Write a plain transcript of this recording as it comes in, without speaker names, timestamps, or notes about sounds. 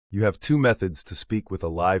You have two methods to speak with a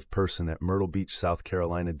live person at Myrtle Beach, South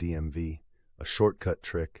Carolina DMV, a shortcut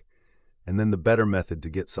trick, and then the better method to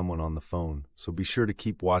get someone on the phone, so be sure to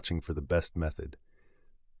keep watching for the best method.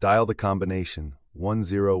 Dial the combination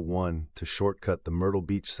 101 to shortcut the Myrtle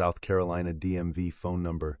Beach, South Carolina DMV phone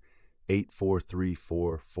number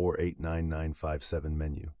 8434489957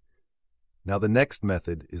 menu. Now the next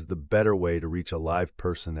method is the better way to reach a live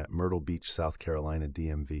person at Myrtle Beach, South Carolina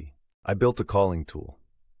DMV. I built a calling tool.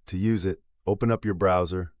 To use it, open up your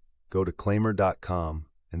browser, go to Claimyr.com,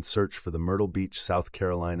 and search for the Myrtle Beach, South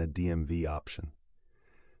Carolina DMV option.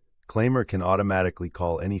 Claimyr can automatically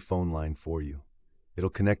call any phone line for you. It'll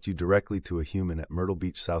connect you directly to a human at Myrtle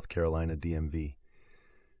Beach, South Carolina DMV.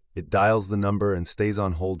 It dials the number and stays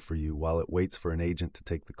on hold for you while it waits for an agent to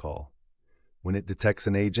take the call. When it detects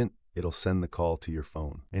an agent, it'll send the call to your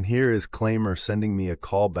phone. And here is Claimyr sending me a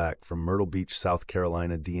call back from Myrtle Beach, South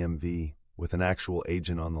Carolina DMV with an actual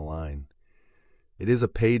agent on the line. It is a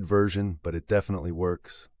paid version, but it definitely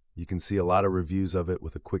works. You can see a lot of reviews of it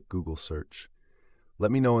with a quick Google search. Let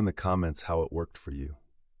me know in the comments how it worked for you.